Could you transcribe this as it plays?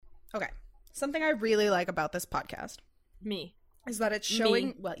Okay. Something I really like about this podcast Me. is that it's showing,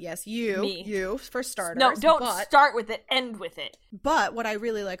 Me. well, yes, Me. you for starters. No, don't start with it, end with it. But what I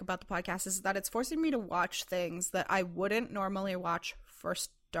really like about the podcast is that it's forcing me to watch things that I wouldn't normally watch for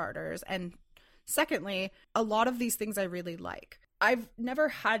starters. And secondly, a lot of these things I really like. I've never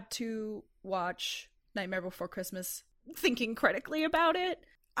had to watch Nightmare Before Christmas thinking critically about it.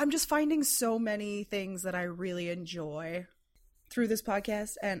 I'm just finding so many things that I really enjoy through this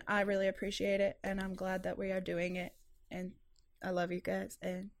podcast, and I really appreciate it, and I'm glad that we are doing it, and I love you guys,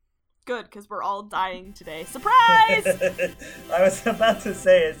 and good, because we're all dying today. Surprise! I was about to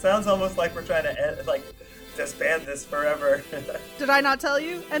say, it sounds almost like we're trying to disband this forever. Did I not tell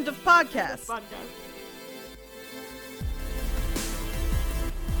you? End of podcast.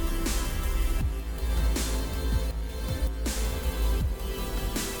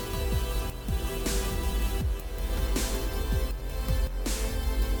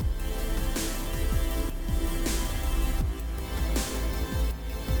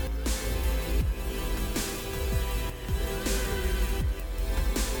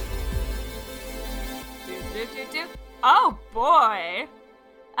 Oh boy!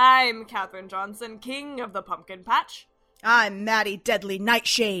 I'm Katherine Johnson, king of the pumpkin patch. I'm Maddie Deadly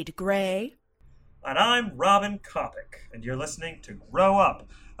Nightshade Grey. And I'm Robin Kopic, and you're listening to Grow Up,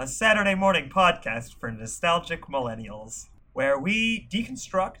 a Saturday morning podcast for nostalgic millennials, where we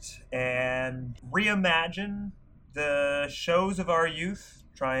deconstruct and reimagine the shows of our youth,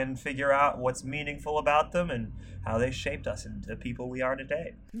 try and figure out what's meaningful about them and how they shaped us into people we are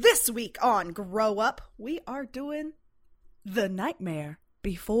today. This week on Grow Up, we are doing The Nightmare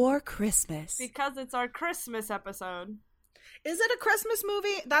Before Christmas. Because it's our Christmas episode. Is it a Christmas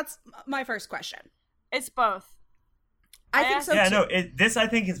movie? That's my first question. It's both. I think so, yeah, too. no, this I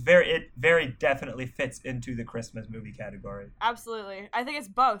think is very definitely fits into the Christmas movie category. Absolutely. I think it's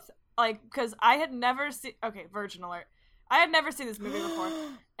both. Like, because I had never seen... Okay, Virgin Alert. I had never seen this movie before.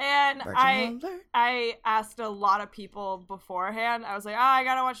 And I asked a lot of people beforehand. I was like, I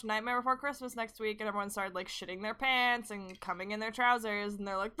gotta watch Nightmare Before Christmas next week. And everyone started, like, shitting their pants and coming in their trousers. And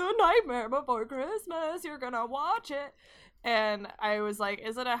they're like, The Nightmare Before Christmas, you're gonna watch it. And I was like,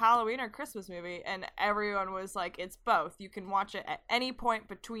 is it a Halloween or Christmas movie? And everyone was like, it's both. You can watch it at any point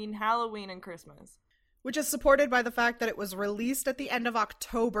between Halloween and Christmas. Which is supported by the fact that it was released at the end of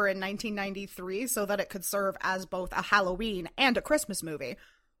October in 1993 so that it could serve as both a Halloween and a Christmas movie.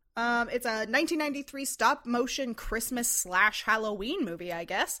 It's a 1993 stop-motion Christmas/Halloween movie, I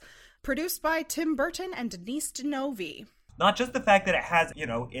guess, produced by Tim Burton and Denise Denovi. Not just the fact that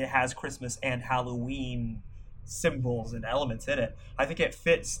it has Christmas and Halloween symbols and elements in it. I think it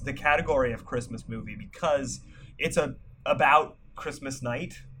fits the category of Christmas movie because it's about Christmas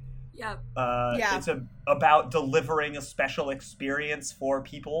night. Yeah. It's about delivering a special experience for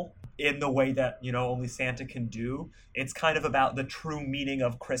people in the way that, only Santa can do. It's kind of about the true meaning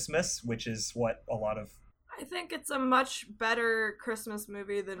of Christmas, which is what a lot of... I think it's a much better Christmas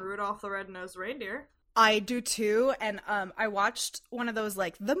movie than Rudolph the Red-Nosed Reindeer. I do too, and I watched one of those,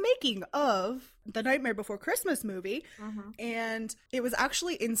 like, the making of the Nightmare Before Christmas movie, and it was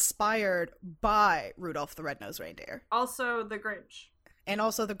actually inspired by Rudolph the Red-Nosed Reindeer. Also The Grinch. And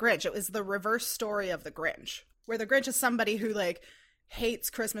also The Grinch. It was the reverse story of The Grinch, where The Grinch is somebody who, like, hates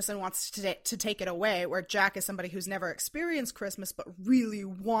Christmas and wants to take it away, where Jack is somebody who's never experienced Christmas but really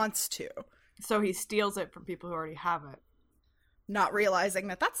wants to. So he steals it from people who already have it. Not realizing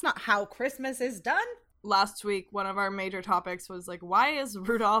that that's not how Christmas is done. Last week, one of our major topics was, like, why is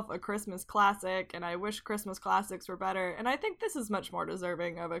Rudolph a Christmas classic? And I wish Christmas classics were better. And I think this is much more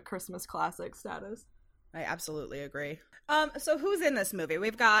deserving of a Christmas classic status. I absolutely agree. So who's in this movie?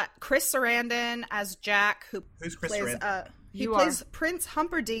 We've got Chris Sarandon as Jack, Who's Chris plays, Sarandon? He plays Prince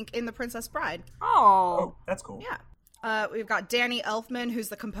Humperdinck in The Princess Bride. Oh, that's cool. Yeah. We've got Danny Elfman, who's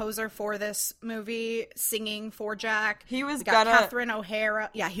the composer for this movie, singing for Jack. He was Catherine O'Hara.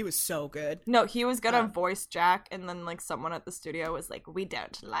 Yeah, he was so good. No, he was gonna voice Jack, and then, like, someone at the studio was like, we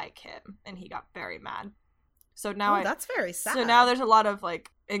don't like him, and he got very mad. So now that's very sad. So now there's a lot of,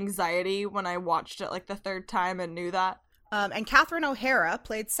 like, anxiety when I watched it, like, the third time and knew that. And Catherine O'Hara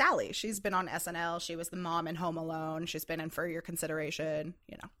played Sally. She's been on SNL. She was the mom in Home Alone. She's been in For Your Consideration,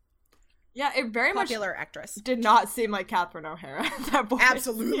 Yeah, it very popular actress. Did not seem like Catherine O'Hara at that point.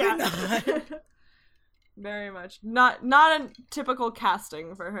 Absolutely not. Very much. Not a typical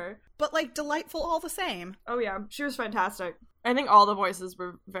casting for her. But, like, delightful all the same. Oh, yeah. She was fantastic. I think all the voices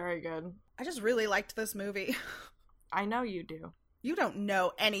were very good. I just really liked this movie. I know you do. You don't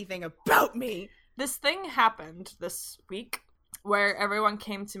know anything about me. This thing happened this week where everyone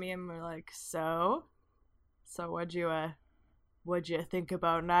came to me and were like, so what'd you what'd you think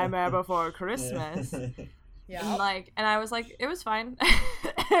about Nightmare Before Christmas? Yeah. And I was like, it was fine.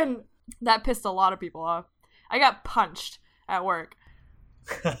 And that pissed a lot of people off. I got punched at work.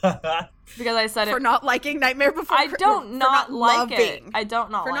 Because I said for not liking Nightmare Before Christmas. I don't not like it. I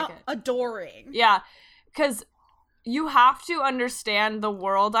don't not for like not it. Adoring. Yeah. Because you have to understand the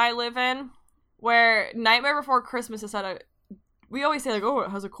world I live in, where Nightmare Before Christmas has had a... We always say, like, oh, it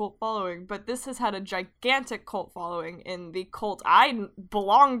has a cult following, but this has had a gigantic cult following in the cult I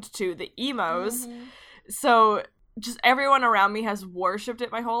belonged to, the emos. Mm-hmm. So just everyone around me has worshipped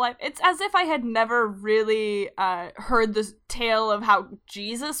it my whole life. It's as if I had never really heard the tale of how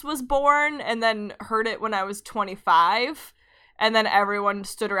Jesus was born, and then heard it when I was 25, and then everyone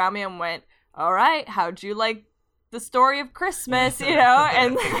stood around me and went, all right, how'd you like the story of Christmas, you know?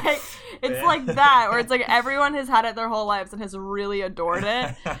 And like, it's like that, where it's like everyone has had it their whole lives and has really adored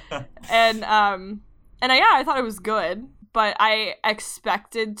it. And yeah, I thought it was good, but I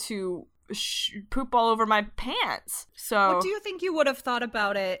expected to poop all over my pants. So what do you think you would have thought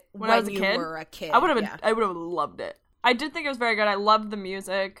about it when I was a kid? Were a kid? I would have loved it. I did think it was very good. I loved the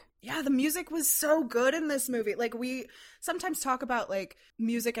music. Yeah, the music was so good in this movie. Like, we sometimes talk about, like,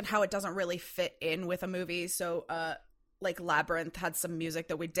 music and how it doesn't really fit in with a movie. So, like, Labyrinth had some music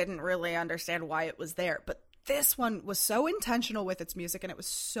that we didn't really understand why it was there. But this one was so intentional with its music, and it was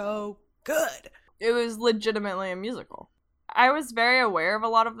so good. It was legitimately a musical. I was very aware of a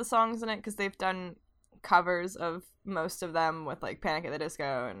lot of the songs in it, because they've done covers of most of them with, like, Panic at the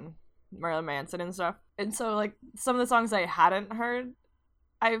Disco and Marilyn Manson and stuff. And so, like, some of the songs I hadn't heard,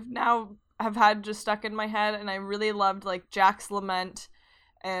 I've now have had just stuck in my head, and I really loved, like, Jack's Lament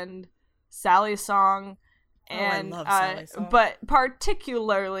and Sally's Song, and I love Sally's Song. But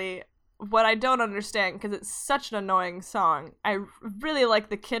particularly what I don't understand, because it's such an annoying song, I really like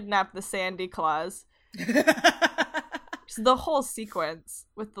the Kidnap the Sandy Claus. So the whole sequence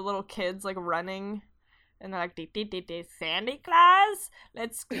with the little kids, like, running, and they're like, dee, Sandy Claus,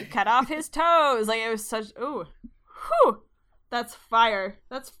 let's cut off his toes. Like, it was such, ooh, whew. That's fire.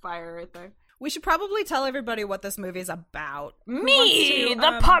 That's fire right there. We should probably tell everybody what this movie is about. Me,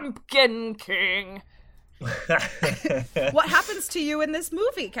 the Pumpkin King. What happens to you in this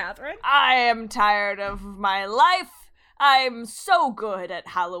movie, Catherine? I am tired of my life. I'm so good at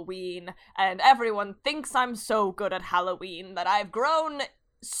Halloween, and everyone thinks I'm so good at Halloween that I've grown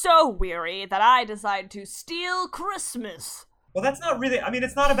so weary that I decide to steal Christmas. Well, that's not really... I mean,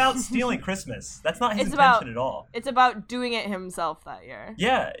 it's not about stealing Christmas. That's not his intention at all. It's about doing it himself that year.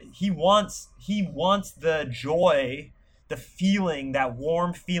 Yeah, he wants the joy, the feeling, that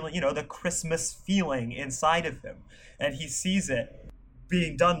warm feeling, you know, the Christmas feeling inside of him. And he sees it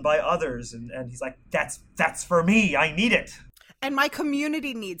being done by others, and he's like, that's for me. I need it. And my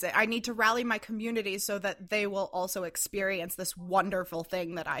community needs it. I need to rally my community so that they will also experience this wonderful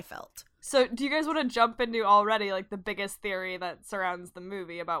thing that I felt. So do you guys want to jump into already, like, the biggest theory that surrounds the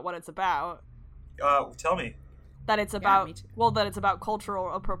movie about what it's about? Tell me. That it's about, that it's about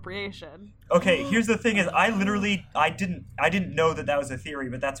cultural appropriation. Okay, here's the thing is, I didn't know that was a theory,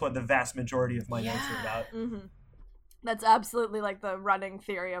 but that's what the vast majority of my notes are about. Mm-hmm. That's absolutely, like, the running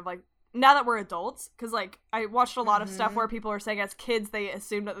theory of, like, now that we're adults, because, like, I watched a lot of stuff where people are saying as kids they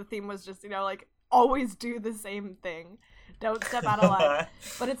assumed that the theme was just, you know, like, always do the same thing. Don't step out of line.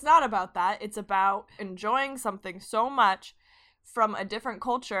 But it's not about that. It's about enjoying something so much from a different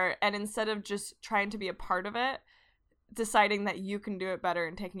culture, and instead of just trying to be a part of it, deciding that you can do it better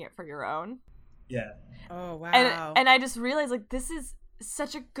and taking it for your own. Yeah. Oh, wow. And I just realized, like, this is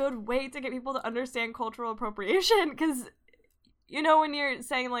such a good way to get people to understand cultural appropriation, because, you know, when you're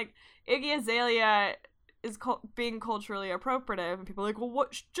saying, like, Iggy Azalea is being culturally appropriative, and people are like, well,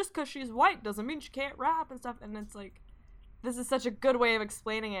 what? Just because she's white doesn't mean she can't rap and stuff. And it's like, this is such a good way of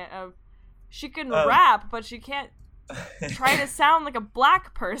explaining it. Of she can rap, but she can't try to sound like a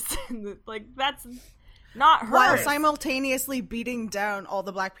black person. Like, that's not her. While simultaneously beating down all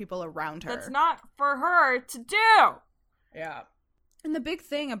the black people around her. That's not for her to do. Yeah. And the big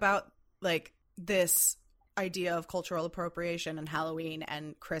thing about, like, this idea of cultural appropriation and Halloween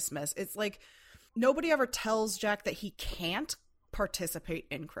and Christmas, it's like nobody ever tells Jack that he can't participate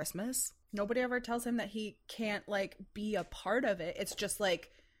in Christmas. Nobody ever tells him that he can't, like, be a part of it. It's just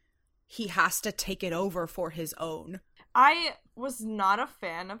like he has to take it over for his own. I was not a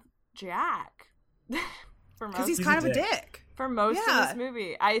fan of Jack. Because he's kind of a dick. For most of this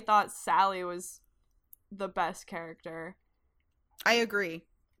movie. I thought Sally was the best character. I agree.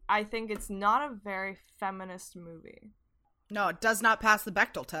 I think it's not a very feminist movie. No, it does not pass the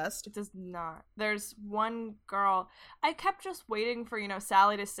Bechdel test. It does not. There's one girl. I kept just waiting for, you know,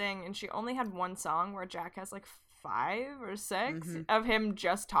 Sally to sing, and she only had one song where Jack has, like, 5 or 6 of him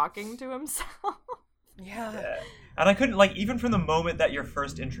just talking to himself. Yeah. And I couldn't, like, even from the moment that you're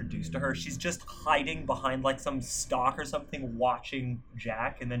first introduced to her, she's just hiding behind, like, some stalk or something, watching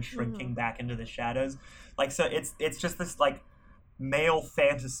Jack, and then shrinking back into the shadows. Like, so it's just this, like, male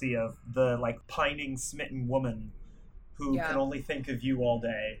fantasy of the, like, pining, smitten woman who can only think of you all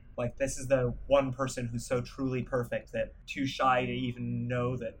day. Like, this is the one person who's so truly perfect that too shy to even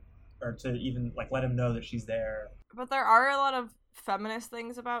know that, or to even, like, let him know that she's there. But there are a lot of feminist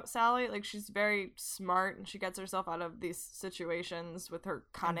things about Sally. Like, she's very smart and she gets herself out of these situations with her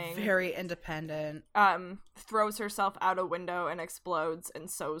cunning. Very independent. Throws herself out a window and explodes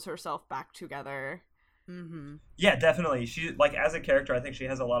and sews herself back together. Yeah, definitely. She, like, as a character, I think she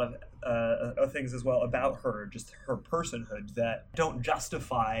has a lot of things as well about her, just her personhood, that don't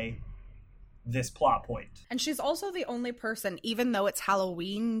justify this plot point. And she's also the only person, even though it's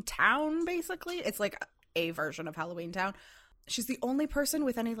Halloween Town, basically, it's like a version of Halloween Town, she's the only person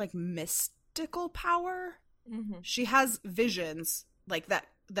with any, like, mystical power. She has visions, like,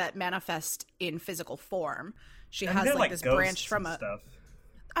 that manifest in physical form. She has, like, this branch from a stuff.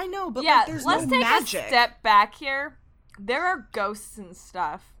 I know, but like, there's no magic. Let's take a step back here. There are ghosts and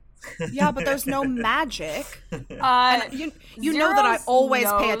stuff. Yeah, but there's no magic. And you know that I always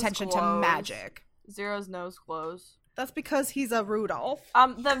pay attention to magic. Zero's nose glows. That's because he's a Rudolph.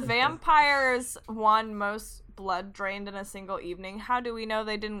 The vampires won most blood drained in a single evening. How do we know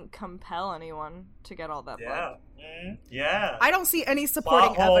they didn't compel anyone to get all that blood? Yeah. I don't see any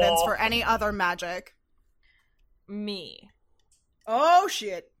supporting evidence for any other magic. Me. Oh,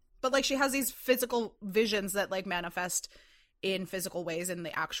 shit. But, like, she has these physical visions that, like, manifest in physical ways in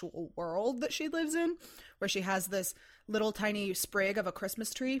the actual world that she lives in, where she has this little tiny sprig of a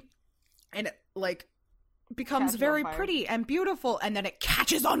Christmas tree, and it, like, becomes very pretty and beautiful, and then it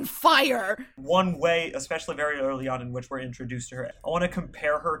catches on fire. One way, especially very early on in which we're introduced to her, I want to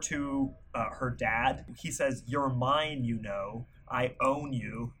compare her to her dad. He says, "You're mine, you know. I own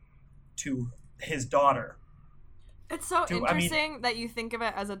you," to his daughter. It's so interesting that you think of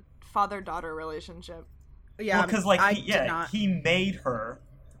it as a father-daughter relationship. Yeah, because, like, he made her.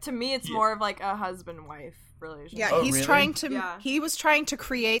 To me, it's more of like a husband-wife relationship. Yeah, he was trying to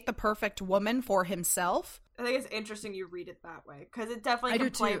create the perfect woman for himself. I think it's interesting you read it that way, because it definitely can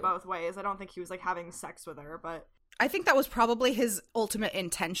play both ways. I don't think he was, like, having sex with her, but I think that was probably his ultimate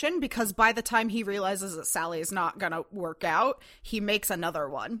intention, because by the time he realizes that Sally is not gonna work out, he makes another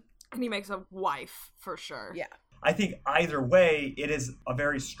one. And he makes a wife, for sure. Yeah. I think either way, it is a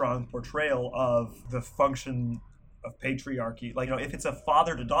very strong portrayal of the function of patriarchy. Like, you know, if it's a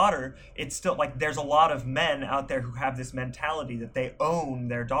father to daughter, it's still, like, there's a lot of men out there who have this mentality that they own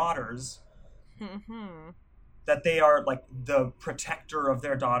their daughters. That they are, like, the protector of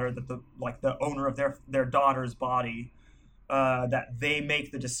their daughter, that the owner of their daughter's body, that they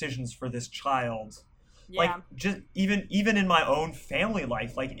make the decisions for this child. Yeah. Like, just even in my own family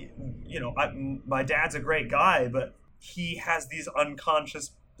life, like, you know, my dad's a great guy, but he has these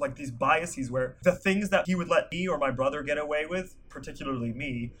unconscious, like, these biases where the things that he would let me or my brother get away with, particularly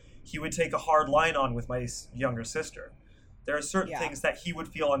me, he would take a hard line on with my younger sister. There are certain things that he would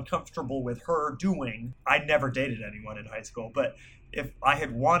feel uncomfortable with her doing. I never dated anyone in high school, but if I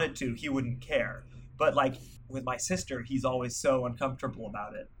had wanted to, he wouldn't care. But, like, with my sister, he's always so uncomfortable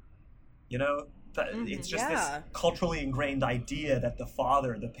about it. You know? It's just this culturally ingrained idea that the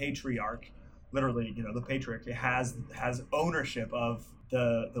father, the patriarch, literally, you know, the patriarchy has ownership of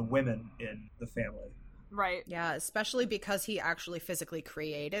the women in the family. Right. Yeah, especially because he actually physically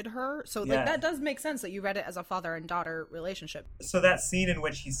created her. So, like, that does make sense that you read it as a father and daughter relationship. So that scene in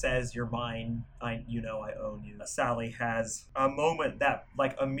which he says, "You're mine, I own you," Sally has a moment that,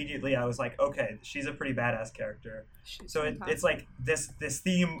 like, immediately I was like, okay, she's a pretty badass character. It's like this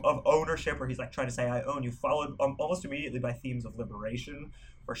theme of ownership where he's, like, trying to say, "I own you," followed almost immediately by themes of liberation,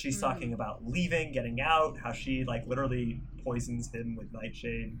 where she's talking about leaving, getting out, how she, like, literally poisons him with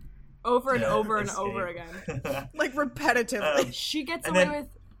nightshade. Over and over and over again. Like, repetitively. She gets away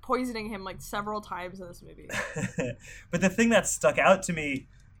with poisoning him, like, several times in this movie. But the thing that stuck out to me,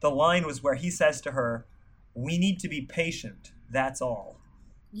 the line was where he says to her, "We need to be patient, that's all."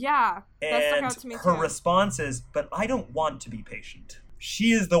 Yeah, that stuck out to me, her response is, "But I don't want to be patient."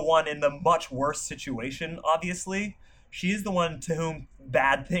 She is the one in the much worse situation, obviously. She is the one to whom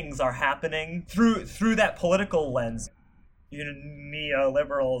bad things are happening through that political lens. You know,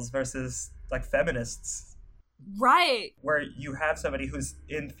 neoliberals versus, like, feminists. Right. Where you have somebody who's,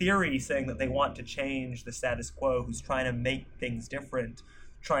 in theory, saying that they want to change the status quo, who's trying to make things different,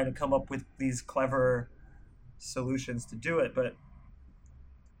 trying to come up with these clever solutions to do it, but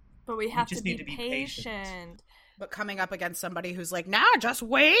we have to be patient. But coming up against somebody who's like, nah, just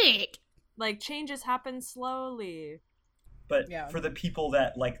wait. Like, changes happen slowly. But for the people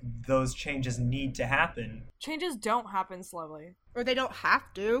that, like, those changes need to happen. Changes don't happen slowly. Or they don't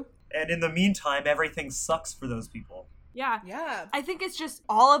have to. And in the meantime, everything sucks for those people. Yeah. Yeah. I think it's just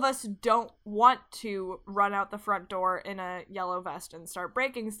all of us don't want to run out the front door in a yellow vest and start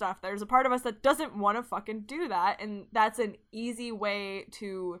breaking stuff. There's a part of us that doesn't want to fucking do that. And that's an easy way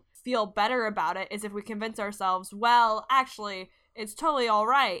to feel better about it, is if we convince ourselves, well, actually, it's totally all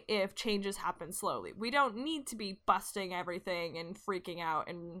right if changes happen slowly. We don't need to be busting everything and freaking out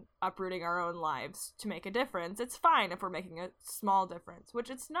and uprooting our own lives to make a difference. It's fine if we're making a small difference, which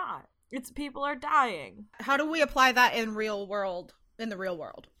it's not. It's people are dying. How do we apply that in the real world?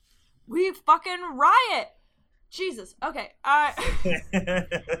 We fucking riot. Jesus. Okay.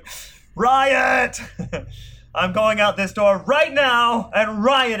 Riot! I'm going out this door right now and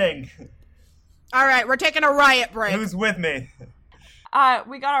rioting. All right, we're taking a riot break. Who's with me?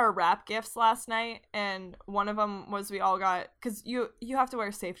 We got our wrap gifts last night, and one of them was we all got, because you have to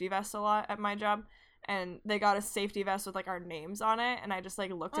wear safety vests a lot at my job, and they got a safety vest with, like, our names on it, and I just,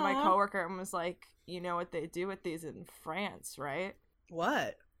 like, looked at my coworker and was like, you know what they do with these in France, right?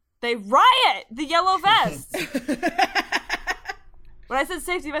 What? They riot the yellow vests! When I said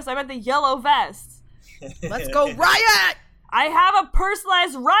safety vest, I meant the yellow vests. Let's go riot! I have a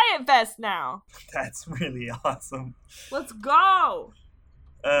personalized riot vest now. That's really awesome. Let's go.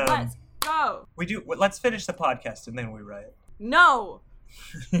 Let's go. Let's finish the podcast and then we riot. No.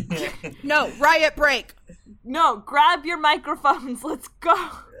 No, riot break. No, grab your microphones. Let's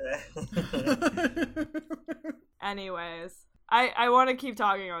go. Anyways, I want to keep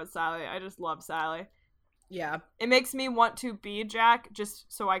talking about Sally. I just love Sally. Yeah. It makes me want to be Jack just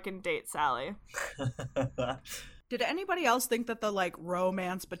so I can date Sally. Did anybody else think that the, like,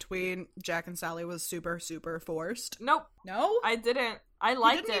 romance between Jack and Sally was super, super forced? Nope. No? I didn't. I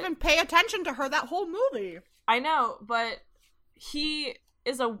liked it. He didn't even pay attention to her that whole movie. I know, but he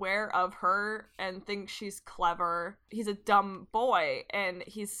is aware of her and thinks she's clever. He's a dumb boy, and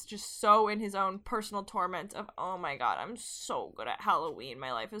he's just so in his own personal torment of, oh my god, I'm so good at Halloween.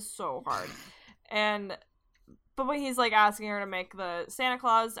 My life is so hard. But when he's, like, asking her to make the Santa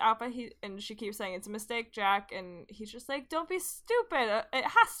Claus outfit, and she keeps saying, it's a mistake, Jack, and he's just like, don't be stupid. It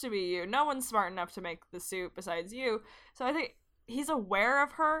has to be you. No one's smart enough to make the suit besides you. So I think he's aware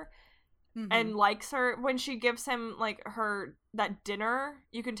of her and likes her. When she gives him, like, that dinner,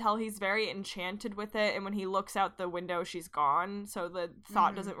 you can tell he's very enchanted with it, and when he looks out the window, she's gone, so the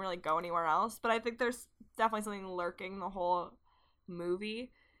thought doesn't really go anywhere else. But I think there's definitely something lurking the whole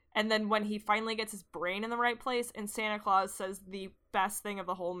movie. And then when he finally gets his brain in the right place, and Santa Claus says the best thing of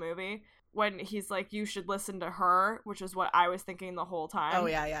the whole movie, when he's like, you should listen to her, which is what I was thinking the whole time. Oh,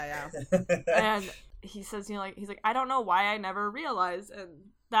 yeah. And he says, he's like, I don't know why I never realized. And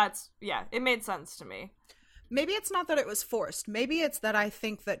it made sense to me. Maybe it's not that it was forced. Maybe it's that I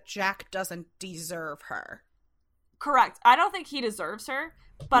think that Jack doesn't deserve her. Correct. I don't think he deserves her,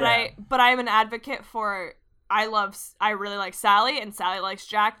 but I'm an advocate for... I really like Sally, and Sally likes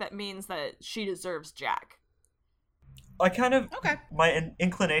Jack. That means that she deserves Jack. My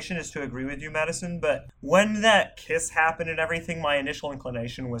inclination is to agree with you, Madison, but when that kiss happened and everything, my initial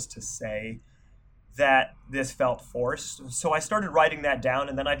inclination was to say that this felt forced. So I started writing that down,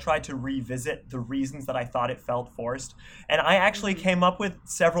 and then I tried to revisit the reasons that I thought it felt forced. And I actually came up with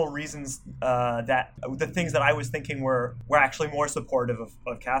several reasons that the things that I was thinking were actually more supportive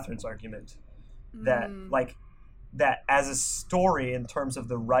of Catherine's argument. That as a story, in terms of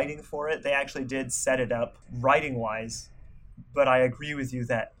the writing for it, they actually did set it up writing wise. But I agree with you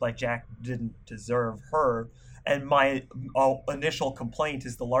that, like, Jack didn't deserve her. And my initial complaint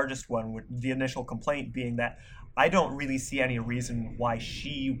is the largest one, the initial complaint being that I don't really see any reason why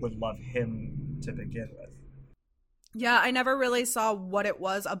she would love him to begin with. Yeah, I never really saw what it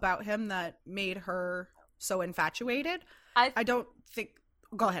was about him that made her so infatuated. I don't think...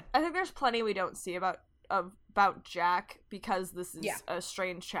 Go ahead. I think there's plenty we don't see about Jack, because this is a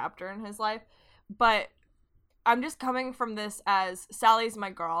strange chapter in his life. But I'm just coming from this as Sally's my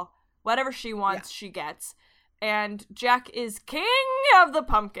girl. Whatever she wants, she gets. And Jack is king of the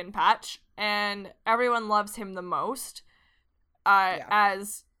pumpkin patch, and everyone loves him the most.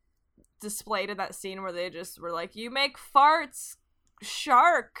 As displayed in that scene where they just were like, you make farts,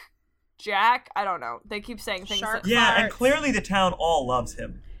 shark, Jack. I don't know. They keep saying things like farts. And clearly the town all loves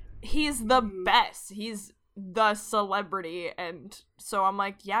him. He's the best. He's the celebrity, and so I'm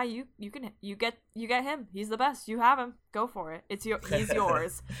like, yeah, you get him. He's the best. You have him. Go for it. He's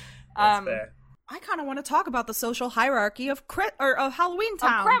yours. That's fair. I kind of want to talk about the social hierarchy of Halloween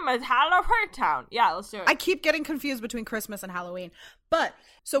Town. Halloween Town. Yeah, let's do it. I keep getting confused between Christmas and Halloween. But,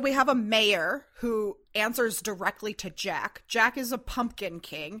 so we have a mayor who answers directly to Jack. Jack is a pumpkin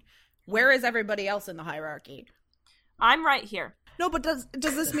king. Where is everybody else in the hierarchy? I'm right here. No, but does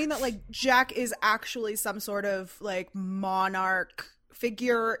this mean that, like, Jack is actually some sort of, like, monarch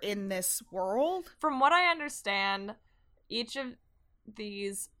figure in this world? From what I understand, each of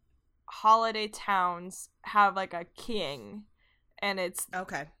these holiday towns have like a king, and it's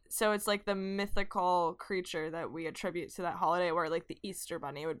okay, so it's like the mythical creature that we attribute to that holiday, where like the Easter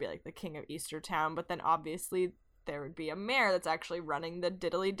Bunny would be like the king of Easter Town, but then obviously there would be a mayor that's actually running the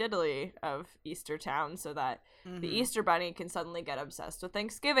diddly of Easter Town, so that the Easter Bunny can suddenly get obsessed with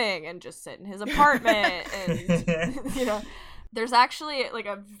Thanksgiving and just sit in his apartment. And you know, there's actually like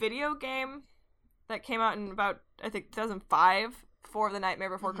a video game that came out in about, I think, 2005 for The Nightmare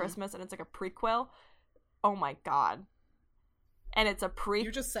Before Christmas, and it's like a prequel. Oh my god. And it's a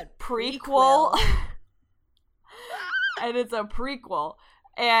You just said prequel. And it's a prequel.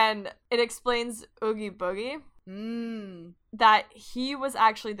 And it explains Oogie Boogie. That he was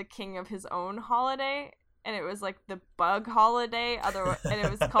actually the king of his own holiday, and it was like the bug holiday. And it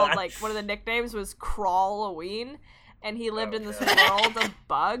was called, like, one of the nicknames was Crawloween. And he lived in this world of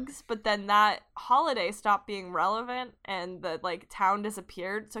bugs, but then that holiday stopped being relevant and the, like, town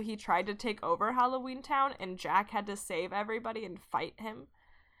disappeared, so he tried to take over Halloween Town, and Jack had to save everybody and fight him.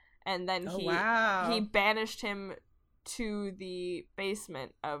 And then he banished him to the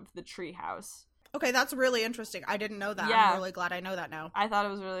basement of the treehouse. Okay, that's really interesting. I didn't know that. Yeah. I'm really glad I know that now. I thought it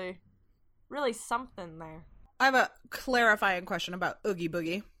was really, really something there. I have a clarifying question about Oogie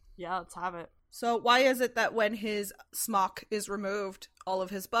Boogie. Yeah, let's have it. So why is it that when his smock is removed, all of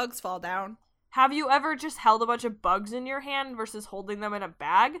his bugs fall down? Have you ever just held a bunch of bugs in your hand versus holding them in a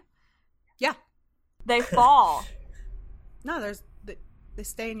bag? Yeah. They fall. No, they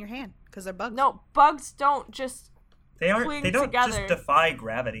stay in your hand because they're bugs. No, bugs don't just They don't together. just defy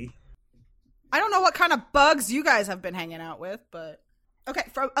gravity. I don't know what kind of bugs you guys have been hanging out with, but... Okay,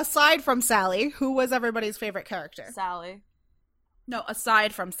 aside from Sally, who was everybody's favorite character? Sally. No,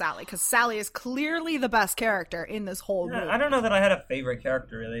 aside from Sally, because Sally is clearly the best character in this whole movie. I don't know that I had a favorite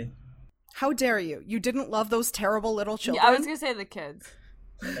character, really. How dare you? You didn't love those terrible little children? Yeah, I was going to say the kids.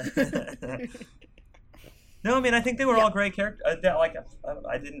 No, I mean, I think they were all great characters.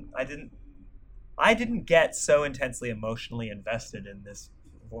 I didn't get so intensely emotionally invested in this.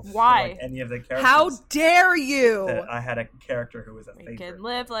 Why? Like any of the characters. How dare you? That I had a character who was a favorite. We can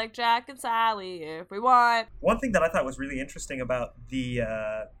live like Jack and Sally if we want. One thing that I thought was really interesting about the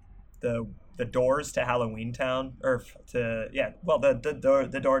doors to Halloween Town,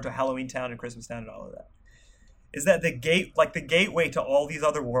 the door to Halloween Town and Christmas Town and all of that, is that the gateway to all these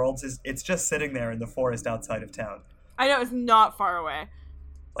other worlds it's just sitting there in the forest outside of town. I know, it's not far away.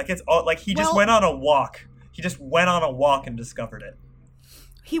 Like it's all like he just went on a walk. He just went on a walk and discovered it.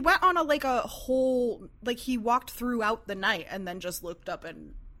 He went on he walked throughout the night and then just looked up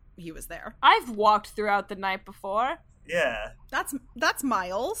and he was there. I've walked throughout the night before. Yeah. That's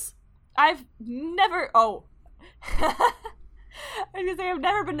miles. I've never, I was gonna say I've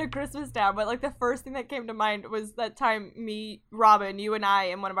never been to Christmas Town, but like the first thing that came to mind was that time me, Robin, you and I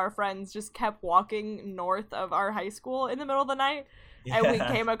and one of our friends just kept walking north of our high school in the middle of the night. Yeah. And we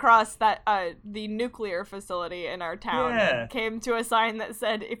came across that the nuclear facility in our town and came to a sign that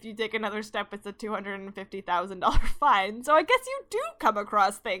said, if you take another step, it's a $250,000 fine. So I guess you do come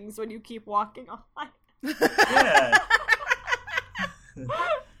across things when you keep walking on. Yeah.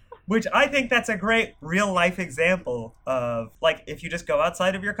 Which I think that's a great real life example of, like, if you just go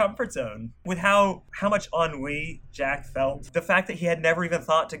outside of your comfort zone. With how much ennui Jack felt. The fact that he had never even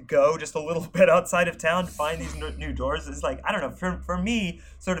thought to go just a little bit outside of town to find these new doors is like, I don't know, for me,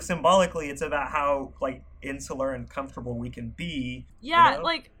 sort of symbolically, it's about how, like, insular and comfortable we can be. Yeah, you know?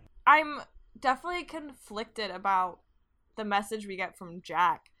 Like, I'm definitely conflicted about the message we get from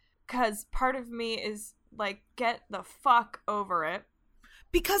Jack. Because part of me is, like, get the fuck over it.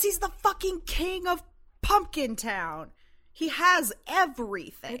 Because he's the fucking king of Pumpkin Town. He has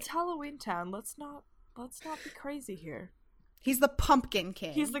everything. It's Halloween Town. Let's not be crazy here. He's the Pumpkin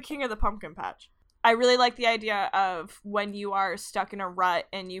King. He's the king of the pumpkin patch. I really like the idea of when you are stuck in a rut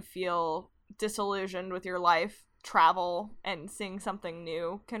and you feel disillusioned with your life, travel and seeing something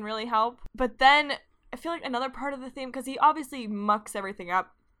new can really help. But then I feel like another part of the theme, because he obviously mucks everything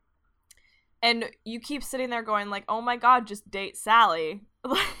up, and you keep sitting there going like, oh my god, just date Sally.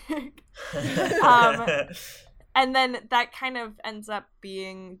 Like, And then that kind of ends up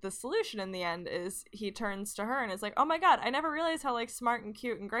being the solution in the end, is he turns to her and is like, oh my god, I never realized how, like, smart and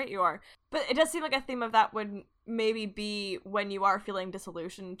cute and great you are. But it does seem like a theme of that would maybe be when you are feeling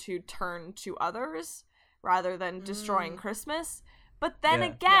disillusioned to turn to others rather than destroying Christmas. But then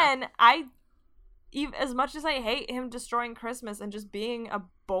again, as much as I hate him destroying Christmas and just being a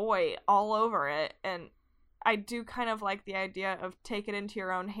boy all over it, and I do kind of like the idea of take it into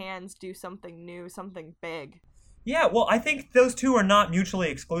your own hands, do something new, something big. Yeah, well, I think those two are not mutually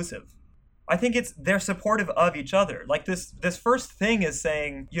exclusive. I think they're supportive of each other. Like this first thing is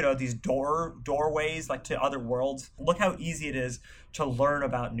saying, you know, these doorways like to other worlds. Look how easy it is to learn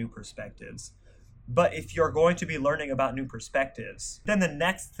about new perspectives. But if you're going to be learning about new perspectives, then the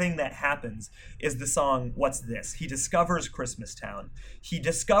next thing that happens is the song What's This? He discovers Christmastown. He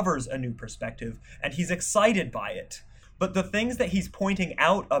discovers a new perspective, and he's excited by it. But the things that he's pointing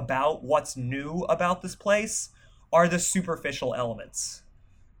out about what's new about this place are the superficial elements.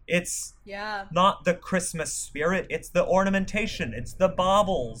 It's not the Christmas spirit, it's the ornamentation, it's the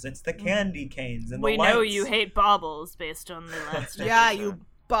baubles, it's the candy canes and the lights. We know you hate baubles based on the last episode. Yeah, you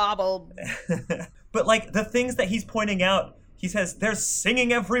bauble. But, like, the things that he's pointing out, he says, there's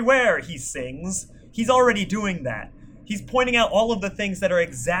singing everywhere, he sings. He's already doing that. He's pointing out all of the things that are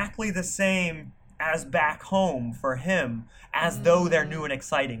exactly the same as back home for him, as though they're new and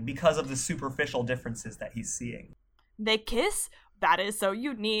exciting because of the superficial differences that he's seeing. They kiss? That is so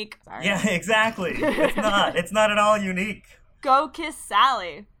unique. Sorry. Yeah, exactly. It's not at all unique. Go kiss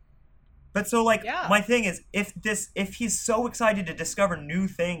Sally. But so, like, my thing is, if he's so excited to discover new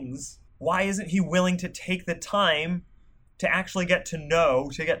things, why isn't he willing to take the time to actually get to know,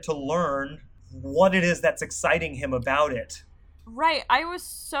 to get to learn what it is that's exciting him about it? Right. I was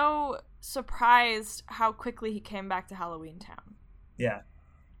so surprised how quickly he came back to Halloween Town. Yeah.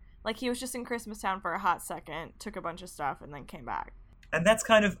 Like, he was just in Christmas Town for a hot second, took a bunch of stuff, and then came back. And that's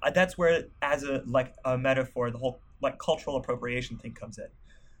where, as a metaphor, the whole, like, cultural appropriation thing comes in.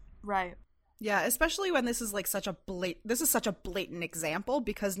 Right. Yeah, especially when this is like such a blatant example,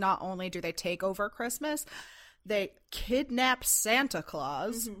 because not only do they take over Christmas, they kidnap Santa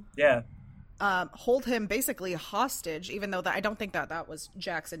Claus. Mm-hmm. Yeah. Hold him basically hostage, even though I don't think that was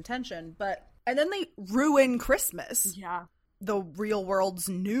Jack's intention. And then they ruin Christmas. Yeah. The real world's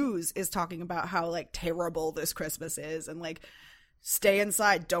news is talking about how, like, terrible this Christmas is, and, like, stay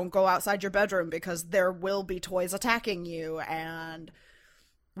inside, don't go outside your bedroom because there will be toys attacking you, and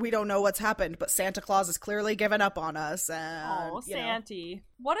we don't know what's happened, but Santa Claus has clearly given up on us. And, Santy.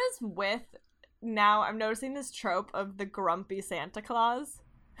 What is with, now I'm noticing this trope of the grumpy Santa Claus.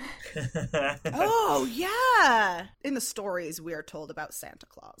 Oh, yeah. In the stories we are told about Santa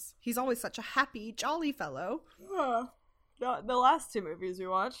Claus, he's always such a happy, jolly fellow. Not the last two movies we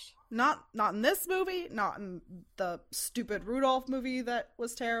watched. Not in this movie, not in the stupid Rudolph movie that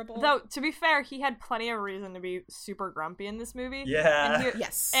was terrible. Though, to be fair, he had plenty of reason to be super grumpy in this movie. Yeah.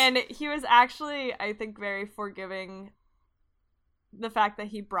 Yes. And he was actually, I think, very forgiving the fact that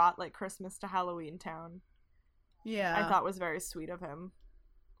he brought, like, Christmas to Halloween Town. Yeah. I thought was very sweet of him.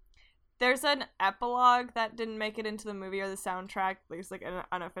 There's an epilogue that didn't make it into the movie or the soundtrack. There's, like, an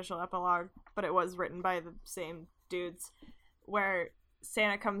unofficial epilogue, but it was written by the same dudes, where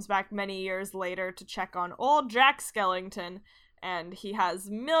Santa comes back many years later to check on old Jack Skellington, and he has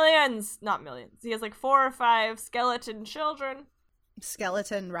not millions, he has like 4 or 5 skeleton children.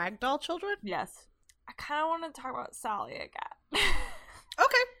 Skeleton ragdoll children? Yes. I kind of want to talk about Sally again.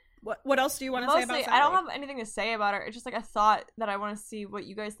 Okay. What else do you want to say about Sally? I don't have anything to say about her. It's just like a thought that I want to see what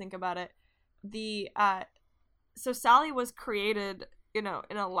you guys think about it. So Sally was created, in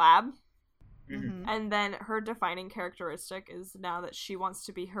a lab. Mm-hmm. And then her defining characteristic is now that she wants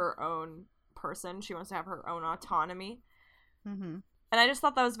to be her own person. She wants to have her own autonomy. Mm-hmm. And I just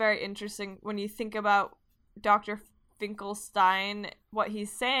thought that was very interesting when you think about Dr. Finkelstein. What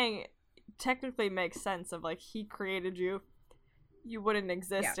he's saying technically makes sense of, like, he created you. You wouldn't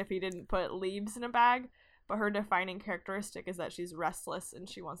exist if he didn't put leaves in a bag. But her defining characteristic is that she's restless and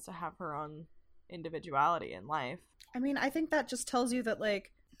she wants to have her own individuality in life. I mean, I think that just tells you that,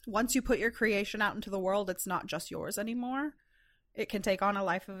 like, once you put your creation out into the world, it's not just yours anymore. It can take on a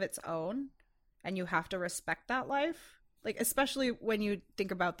life of its own, and you have to respect that life. Like, especially when you think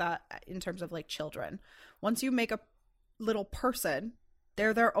about that in terms of, like, children. Once you make a little person,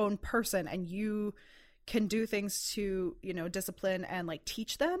 they're their own person, and you can do things to, discipline and, like,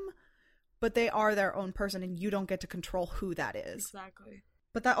 teach them, but they are their own person, and you don't get to control who that is. Exactly.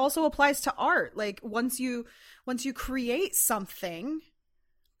 But that also applies to art. Like, once you create something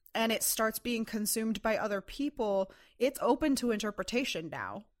and it starts being consumed by other people, it's open to interpretation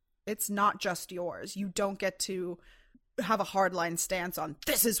now. It's not just yours. You don't get to have a hardline stance on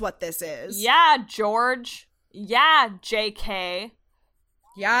this is what this is. Yeah, George. Yeah, JK.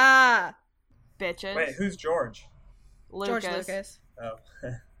 Yeah. Bitches. Wait, who's George? Lucas. George Lucas. Oh.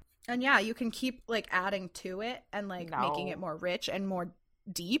 And yeah, you can keep like adding to it and like making it more rich and more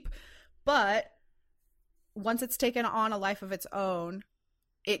deep. But once it's taken on a life of its own,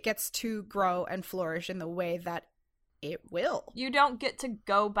 it gets to grow and flourish in the way that it will. You don't get to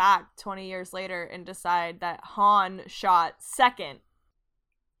go back 20 years later and decide that Han shot second.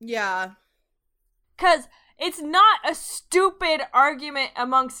 Yeah. Because it's not a stupid argument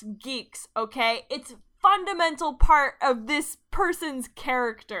amongst geeks, okay? It's fundamental part of this person's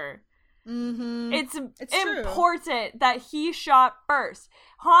character. Mm-hmm. It's true. important that he shot first.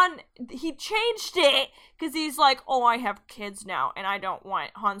 Han, he changed it because he's like, oh, I have kids now, and I don't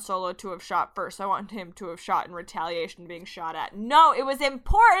want Han Solo to have shot first. I want him to have shot in retaliation being shot at. No, it was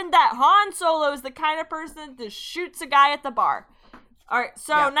important that Han Solo is the kind of person that shoots a guy at the bar. All right,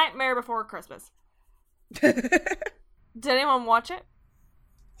 so yeah. Nightmare Before Christmas. Did anyone watch it?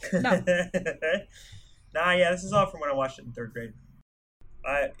 No. Nah, yeah, this is all from when I watched it in 3rd grade.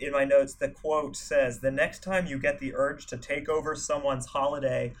 In my notes, the quote says, "The next time you get the urge to take over someone's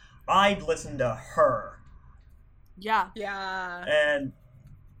holiday, I'd listen to her." Yeah. Yeah. And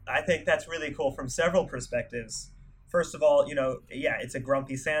I think that's really cool from several perspectives. First of all, yeah, it's a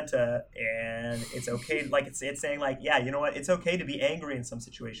grumpy Santa, and it's okay. Like it's saying, like, yeah, you know what? It's okay to be angry in some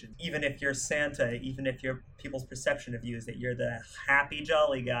situations, even if you're Santa, even if people's perception of you is that you're the happy,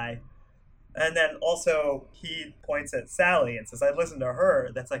 jolly guy. And then also he points at Sally and says, "I listen to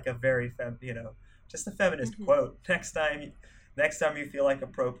her." That's like a very just a feminist quote. Next time you feel like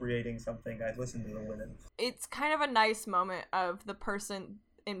appropriating something, I'd listen to the women. It's kind of a nice moment of the person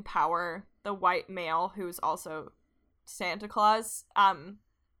in power, the white male who's also Santa Claus,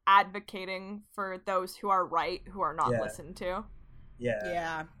 advocating for those who are right, who are not listened to.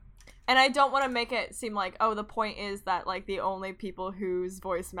 Yeah. And I don't want to make it seem like, oh, the point is that, like, the only people whose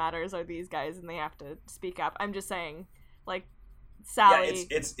voice matters are these guys and they have to speak up. I'm just saying, like, Sally...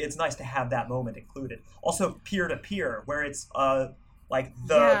 Yeah, it's nice to have that moment included. Also, peer-to-peer, where it's, like,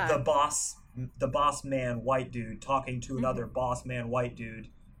 the boss man white dude talking to another boss man white dude.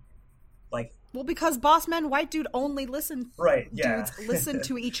 Like... Well, because boss man white dude only listen... Right, yeah. Dudes listen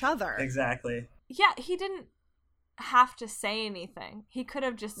to each other. Exactly. Yeah, he didn't have to say anything. He could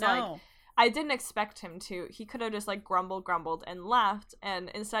have just I didn't expect him to. He could have just like grumbled and left, and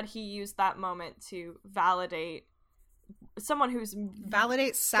instead he used that moment to validate someone who's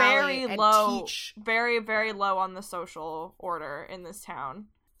Sally very low, teach. Very, very low on the social order in this town.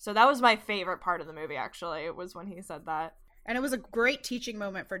 So that was my favorite part of the movie, actually. It was when he said that. And it was a great teaching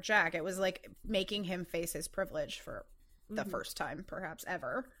moment for Jack. It was like making him face his privilege for the first time, perhaps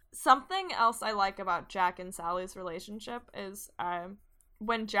ever. Something else I like about Jack and Sally's relationship is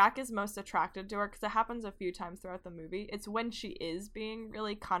when Jack is most attracted to her, because it happens a few times throughout the movie, it's when she is being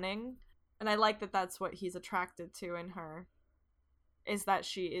really cunning. And I like that that's what he's attracted to in her, is that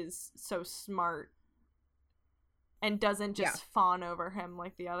she is so smart and doesn't just fawn over him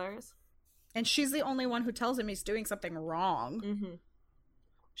like the others. And she's the only one who tells him he's doing something wrong. Mm-hmm.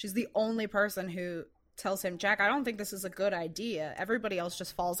 She's the only person who tells him, Jack, I don't think this is a good idea. Everybody else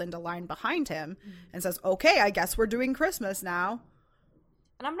just falls into line behind him and says, okay, I guess we're doing Christmas now.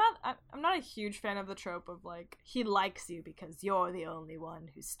 And I'm not a huge fan of the trope of, like, he likes you because you're the only one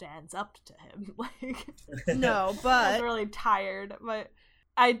who stands up to him. Like, no, but I'm really tired, but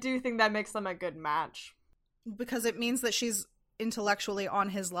I do think that makes them a good match. Because it means that she's intellectually on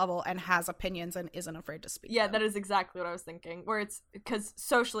his level and has opinions and isn't afraid to speak. Yeah, that is exactly what I was thinking. Where it's, because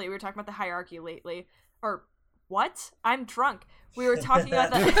socially, we were talking about the hierarchy lately. Or, what? I'm drunk. We were talking about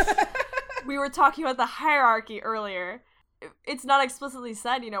the hierarchy earlier. It's not explicitly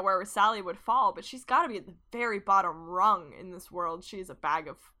said, where Sally would fall, but she's got to be at the very bottom rung in this world. She's a bag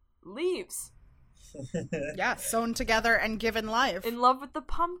of leaves. Yeah, sewn together and given life. In love with the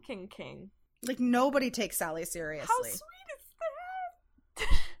Pumpkin King. Like, nobody takes Sally seriously. How sweet is that?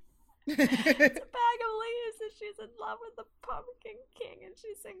 It's a bag of leaves and she's in love with the Pumpkin King and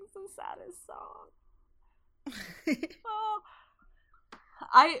she sings the saddest song.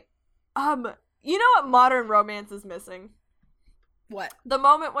 You know what modern romance is missing? What? The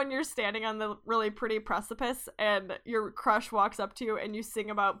moment when you're standing on the really pretty precipice and your crush walks up to you and you sing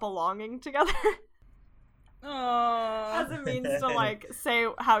about belonging together. Aww. As it means to, like, say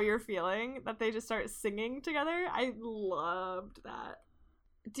how you're feeling, that they just start singing together. I loved that.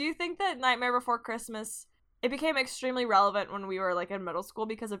 Do you think that Nightmare Before Christmas, it became extremely relevant when we were, like, in middle school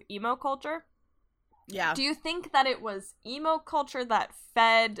because of emo culture? Yeah. Do you think that it was emo culture that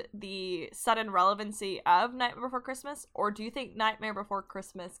fed the sudden relevancy of Nightmare Before Christmas? Or do you think Nightmare Before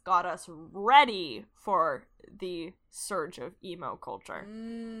Christmas got us ready for the surge of emo culture?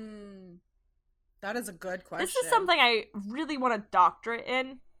 That is a good question. This is something I really want a doctorate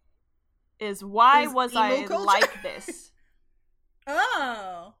in, is why was I culture? Like this?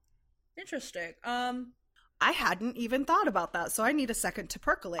 Oh, interesting. I hadn't even thought about that, so I need a second to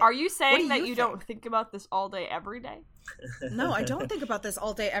percolate. Are you saying that you don't think about this all day, every day? No, I don't think about this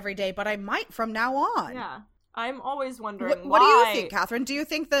all day, every day, but I might from now on. Yeah. I'm always wondering what do you think, Catherine? Do you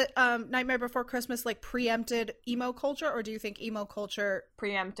think that Nightmare Before Christmas, like, preempted emo culture, or do you think emo culture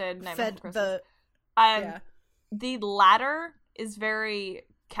preempted Nightmare Before Christmas? The latter is very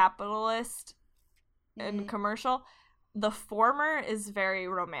capitalist and commercial. The former is very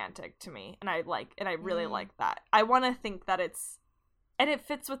romantic to me, and I really like that. I want to think that it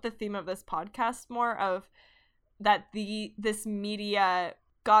fits with the theme of this podcast more, of that this media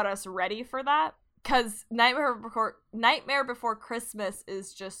got us ready for that, because Nightmare Before Christmas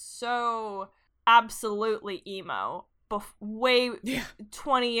is just so absolutely emo.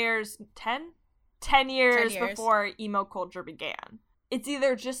 10 years before emo culture began. It's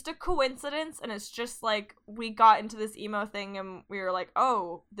either just a coincidence, and it's just like we got into this emo thing and we were like,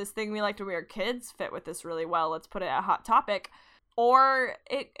 oh, this thing we liked when we were kids fit with this really well, let's put it at Hot Topic. Or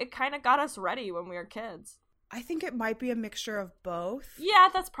it kind of got us ready when we were kids. I think it might be a mixture of both. Yeah,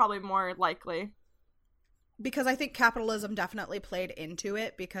 that's probably more likely. Because I think capitalism definitely played into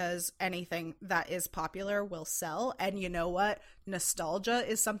it, because anything that is popular will sell. And you know what? Nostalgia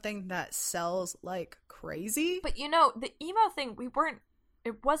is something that sells like crazy. But the emo thing,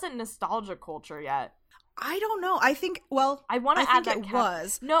 it wasn't nostalgia culture yet. I don't know. I think, well, I want to add that it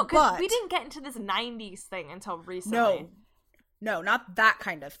was. No, because we didn't get into this 90s thing until recently. No, not that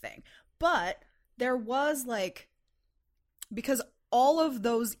kind of thing. But there was like, because all of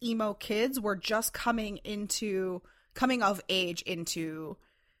those emo kids were just coming of age into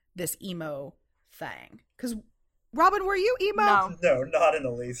this emo thing. Because, Robin, were you emo? No, not in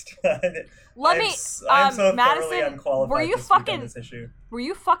the least. I'm so Madison, thoroughly unqualified to speak on this issue. Were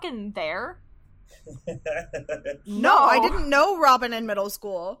you fucking there? No, I didn't know Robin in middle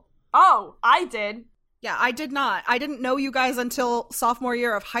school. Oh, I did. Yeah, I did not. I didn't know you guys until sophomore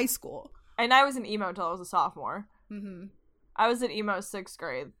year of high school. And I was an emo until I was a sophomore. Mm-hmm. I was in emo 6th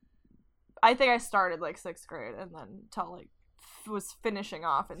grade. I think I started like 6th grade and then till like was finishing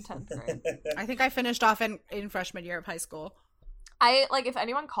off in 10th grade. I think I finished off in freshman year of high school. If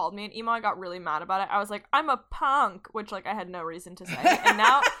anyone called me an emo, I got really mad about it. I was like, I'm a punk, which like I had no reason to say. And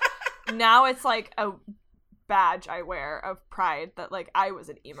now it's like a badge I wear of pride that like I was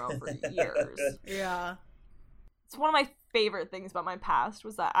an emo for years. Yeah. It's one of my favorite things about my past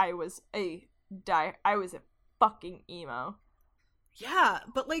was that I was a fucking emo. Yeah,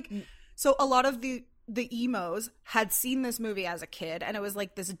 but like, so a lot of the emos had seen this movie as a kid, and it was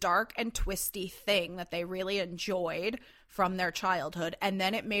like this dark and twisty thing that they really enjoyed from their childhood, and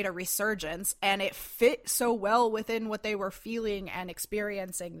then it made a resurgence, and it fit so well within what they were feeling and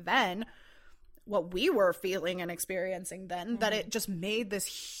experiencing then, what we were feeling and experiencing then, that it just made this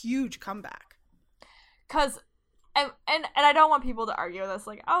huge comeback. Because and I don't want people to argue with us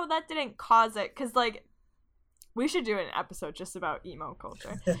like, oh, that didn't cause it, because like we should do an episode just about emo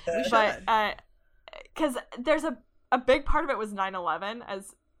culture. We should. But because there's a big part of it was 9/11,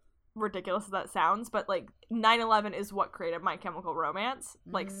 as ridiculous as that sounds, but like 9/11 is what created My Chemical Romance.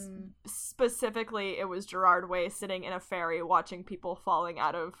 Like specifically, it was Gerard Way sitting in a ferry watching people falling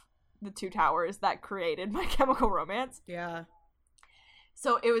out of the two towers that created My Chemical Romance. Yeah.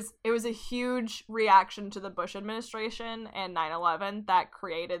 So it was a huge reaction to the Bush administration and 9/11 that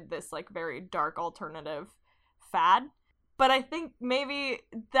created this like very dark alternative fad. But I think maybe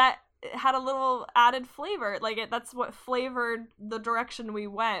that had a little added flavor. Like that's what flavored the direction we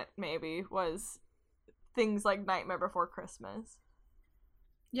went, maybe, was things like Nightmare Before Christmas.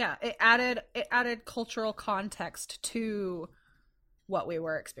 Yeah, it added cultural context to what we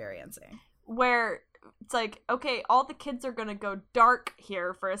were experiencing. Where it's like, okay, all the kids are gonna go dark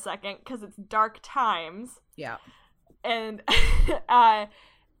here for a second because it's dark times. Yeah. And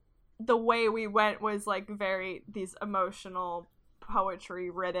the way we went was like very these emotional,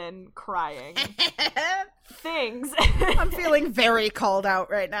 poetry ridden, crying things. I'm feeling very called out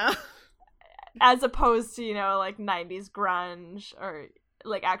right now. As opposed to, like 90s grunge or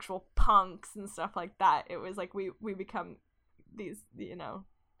like actual punks and stuff like that. It was like we become these,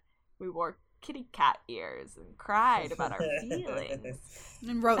 we wore kitty cat ears and cried about our feelings.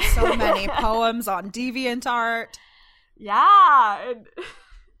 And wrote so many poems on DeviantArt. Yeah.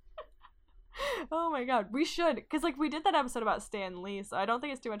 Oh my god, we should, because like we did that episode about Stan Lee, so I don't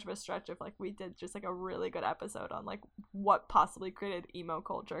think it's too much of a stretch if like we did just like a really good episode on like what possibly created emo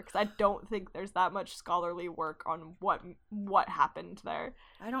culture, because I don't think there's that much scholarly work on what happened there.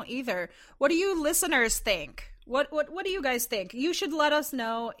 I don't either. What do you listeners think? What do you guys think? You should let us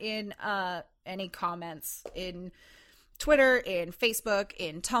know in any comments in Twitter, in Facebook,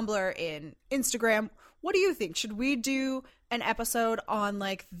 in Tumblr, in Instagram. What do you think? Should we do an episode on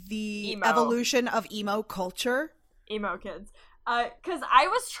like the evolution of emo culture? Emo kids. Because I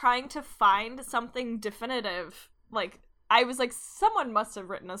was trying to find something definitive. Like, I was like, someone must have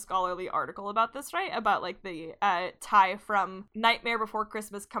written a scholarly article about this, right? About like the tie from Nightmare Before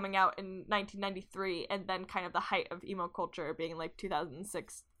Christmas coming out in 1993 and then kind of the height of emo culture being like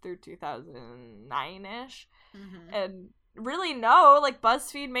 2006 through 2009-ish. Mm-hmm. And really no, like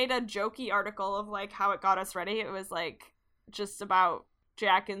BuzzFeed made a jokey article of like how it got us ready. It was like just about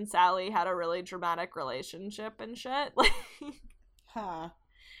Jack and Sally had a really dramatic relationship and shit. Like, huh.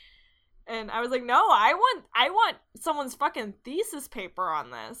 And I was like, no, I want someone's fucking thesis paper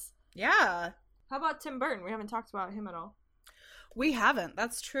on this. Yeah. How about Tim Burton? We haven't talked about him at all. We haven't.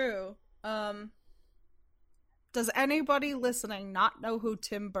 That's true. Does anybody listening not know who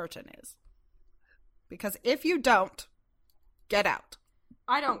Tim Burton is? Because if you don't, get out.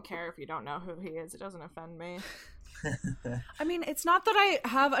 I don't care if you don't know who he is. It doesn't offend me. I mean, it's not that I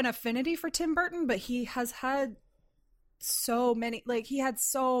have an affinity for Tim Burton, but he has had so many, like, he had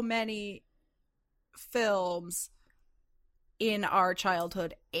so many films in our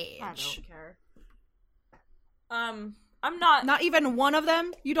childhood age. I don't care. I'm not even one of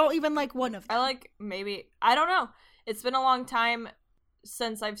them? You don't even like one of them? I like, maybe, I don't know. It's been a long time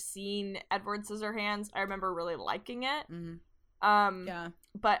since I've seen Edward Scissorhands. I remember really liking it. Mm-hmm. Yeah.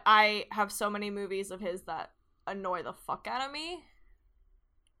 But I have so many movies of his that annoy the fuck out of me.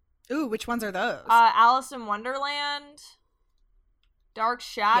 Ooh, which ones are those? Alice in Wonderland, Dark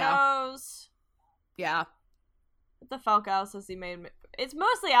Shadows. Yeah. What the fuck else has he made? It's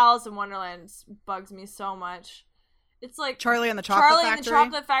mostly Alice in Wonderland. Bugs me so much. It's like Charlie and the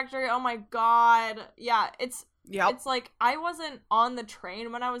Chocolate Factory. Oh my god. Yeah, it's Yep. It's like I wasn't on the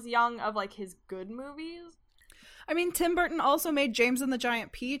train when I was young of like his good movies. I mean, Tim Burton also made James and the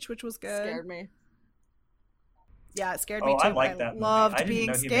Giant Peach, which was good. Scared me. Yeah, it scared me too. I like that movie. Loved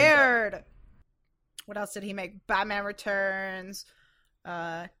being scared. What else did he make? Batman Returns,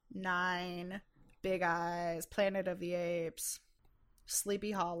 9, Big Eyes, Planet of the Apes,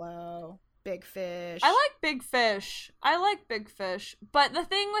 Sleepy Hollow, Big Fish. I like Big Fish. But the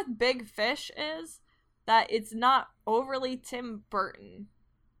thing with Big Fish is that it's not overly Tim Burton.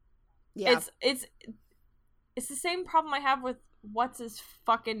 Yeah. It's the same problem I have with what's his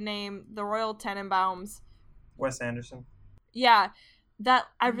fucking name, the Royal Tenenbaums. Wes Anderson. Yeah, that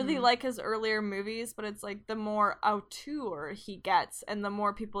I really like his earlier movies, but it's like the more auteur he gets and the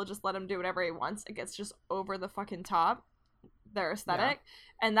more people just let him do whatever he wants, it gets just over the fucking top, their aesthetic.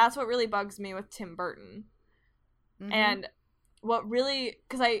 Yeah. And that's what really bugs me with Tim Burton. Mm-hmm. And what really,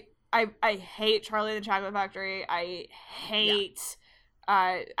 because I hate Charlie and the Chocolate Factory. I hate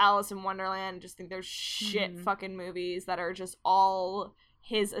Alice in Wonderland. I just think there's shit fucking movies that are just all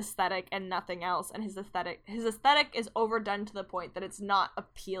his aesthetic and nothing else. And his aesthetic is overdone to the point that it's not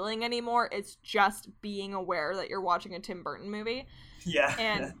appealing anymore. It's just being aware that you're watching a Tim Burton movie. Yeah.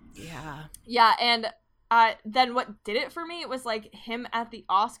 And yeah. And then what did it for me? It was like him at the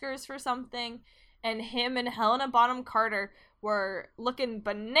Oscars for something, and him and Helena Bonham Carter were looking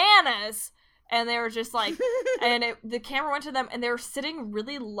bananas, and they were just like, and the camera went to them, and they were sitting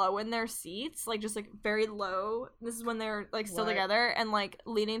really low in their seats, like just like very low. This is when they were like still together and like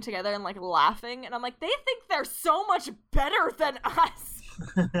leaning together and like laughing, and I'm like, they think they're so much better than us.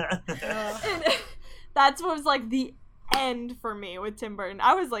 And that's what was like the end for me with Tim Burton.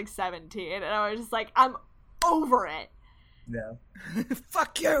 I was like 17, and I was just like, I'm over it. Yeah.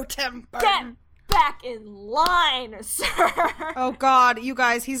 Fuck you, Tim Burton. Back in line, sir. Oh god, you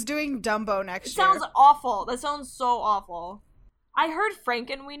guys, he's doing Dumbo next year. Sounds awful. That sounds so awful. I heard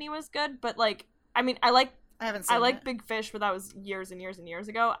Frankenweenie was good, but like, I mean, I haven't seen like Big Fish, but that was years and years and years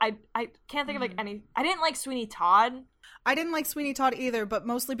ago. I can't think of like any. I didn't like Sweeney Todd. I didn't like Sweeney Todd either, but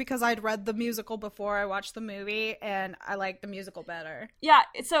mostly because I'd read the musical before I watched the movie, and I liked the musical better. Yeah,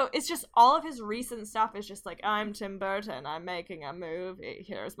 so it's just all of his recent stuff is just like, I'm Tim Burton, I'm making a movie,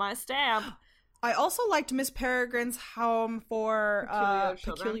 here's my stamp. I also liked Miss Peregrine's Home for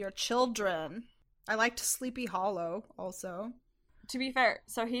Peculiar Children. I liked Sleepy Hollow also. To be fair,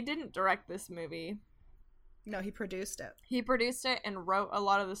 so he didn't direct this movie. No, he produced it. He produced it and wrote a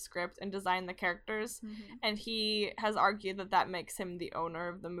lot of the script and designed the characters. Mm-hmm. And he has argued that makes him the owner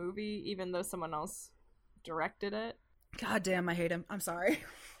of the movie, even though someone else directed it. God damn, I hate him. I'm sorry.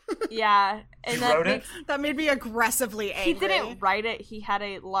 Yeah. And that made me aggressively angry. He didn't write it. He had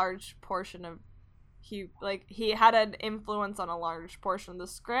a large portion of... He had an influence on a large portion of the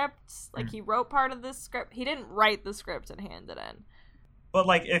script. Like, he wrote part of the script. He didn't write the script and hand it in. But,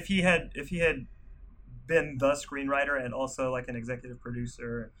 like, if he had been the screenwriter and also like an executive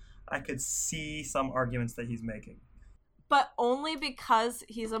producer, I could see some arguments that he's making. But only because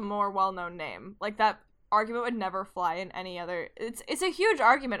he's a more well-known name. Like, that argument would never fly in any other... It's a huge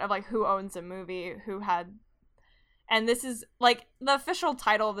argument of, like, who owns a movie, who had... And this is, like, the official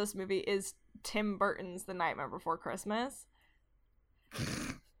title of this movie is Tim Burton's The Nightmare Before Christmas.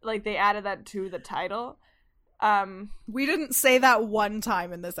 Like, they added that to the title. We didn't say that one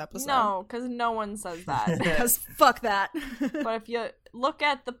time in this episode. No, because no one says that. Because fuck that. But if you look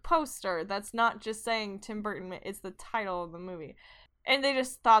at the poster, that's not just saying Tim Burton, it's the title of the movie. And they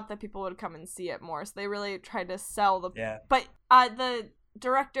just thought that people would come and see it more, so they really tried to sell the... Yeah. But the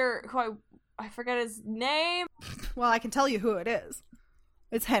director, who I forget his name... Well, I can tell you who it is.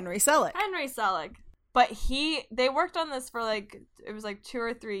 It's Henry Selick. Henry Selick. But they worked on this for, like, it was, like, 2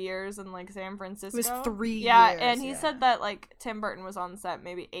 or 3 years in, like, San Francisco. It was 3 years. Yeah, and he said that, like, Tim Burton was on set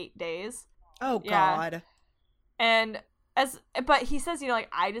maybe 8 days. Oh, God. Yeah. But he says, you know, like,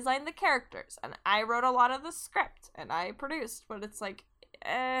 I designed the characters, and I wrote a lot of the script, and I produced, but it's like,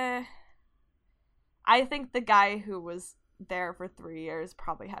 I think the guy who was there for 3 years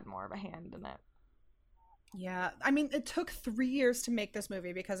probably had more of a hand in it. Yeah, I mean, it took 3 years to make this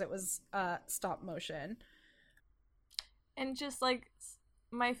movie because it was stop motion. And just, like,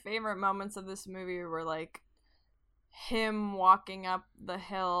 my favorite moments of this movie were, like, him walking up the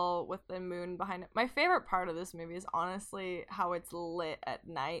hill with the moon behind it. My favorite part of this movie is honestly how it's lit at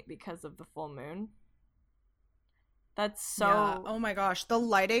night because of the full moon. That's so... Yeah. Oh my gosh, the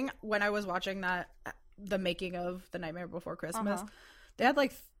lighting, when I was watching the making of The Nightmare Before Christmas, they had,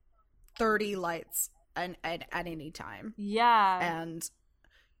 like, 30 lights at any time. Yeah. And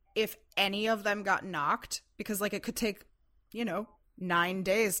if any of them got knocked, because, like, it could take, 9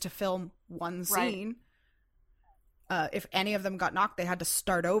 days to film one scene. Right. If any of them got knocked, they had to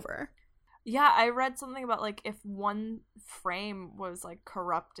start over. Yeah, I read something about, like, if one frame was, like,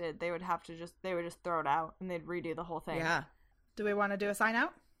 corrupted, they would just throw it out and they'd redo the whole thing. Yeah. Do we want to do a sign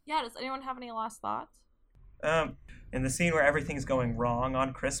out? Yeah, does anyone have any last thoughts? In the scene where everything's going wrong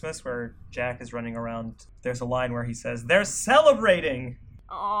on Christmas, where Jack is running around, there's a line where he says, "They're celebrating!"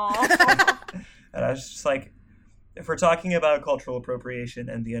 Oh. And I was just like, if we're talking about cultural appropriation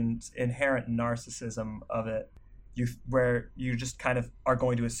and the inherent narcissism of it, where you just kind of are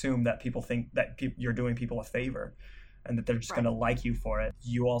going to assume that people think that you're doing people a favor and that they're just going to like you for it.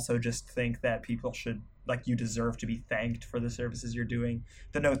 You also just think that people should, like, you deserve to be thanked for the services you're doing.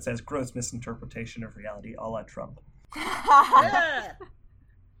 The note says, gross misinterpretation of reality, a la Trump. Yeah.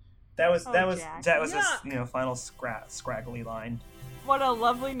 That was a final scraggly line. What a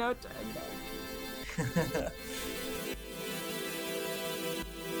lovely note to end on.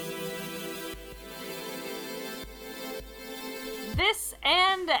 This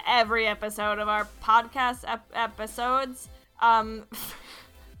and every episode of our podcast episodes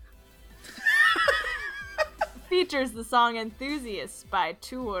features the song Enthusiasts by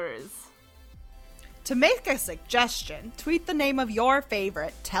Tours. To make a suggestion, tweet the name of your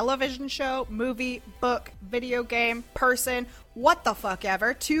favorite television show, movie, book, video game, person, what the fuck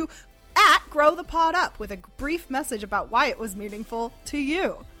ever, to @GrowThePodUp with a brief message about why it was meaningful to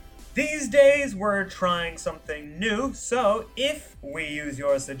you. These days, we're trying something new, so if we use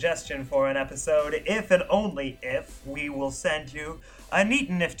your suggestion for an episode, if and only if, we will send you a neat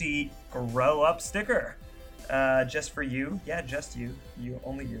and nifty Grow Up sticker. Just for you. Yeah, just you.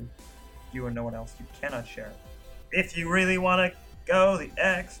 Only you. You and no one else. You cannot share it. If you really want to go the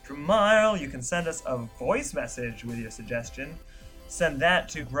extra mile, you can send us a voice message with your suggestion. Send that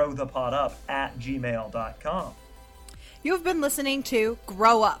to growthepodup@gmail.com. You've been listening to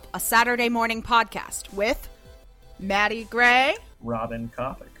Grow Up, a Saturday morning podcast with Maddie Gray, Robin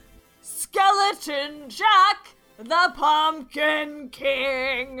Kopic, Skeleton Jack, the Pumpkin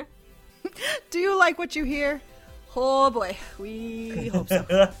King. Do you like what you hear? Oh boy, we hope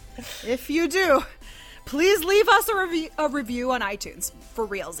so. If you do, please leave us a review on iTunes for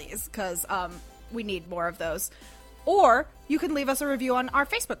realsies, because we need more of those. Or you can leave us a review on our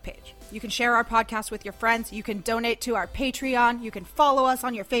Facebook page. You can share our podcast with your friends. You can donate to our Patreon. You can follow us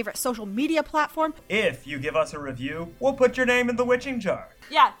on your favorite social media platform. If you give us a review, we'll put your name in the witching jar.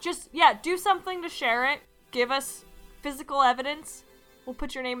 Yeah, do something to share it. give us physical evidence, we'll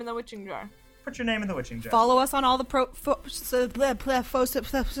put your name in the witching jar. Put your name in the witching jar. Follow us on all the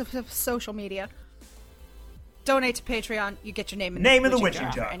social media. Donate to Patreon. You get your name in the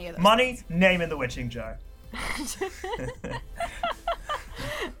witching jar. Any of those Money, things. name in the witching jar.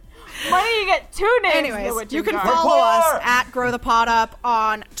 Money, you get 2 names. Anyways, in the witching you can jar. follow us at Grow the Pod Up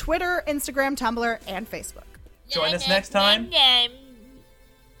on Twitter, Instagram, Tumblr, and Facebook. Join us next time.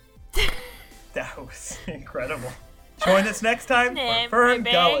 That was incredible. Join us next time for Fern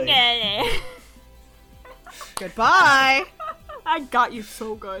Gully. Goodbye. I got you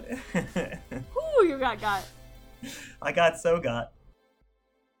so good. Ooh, you got. I got so got.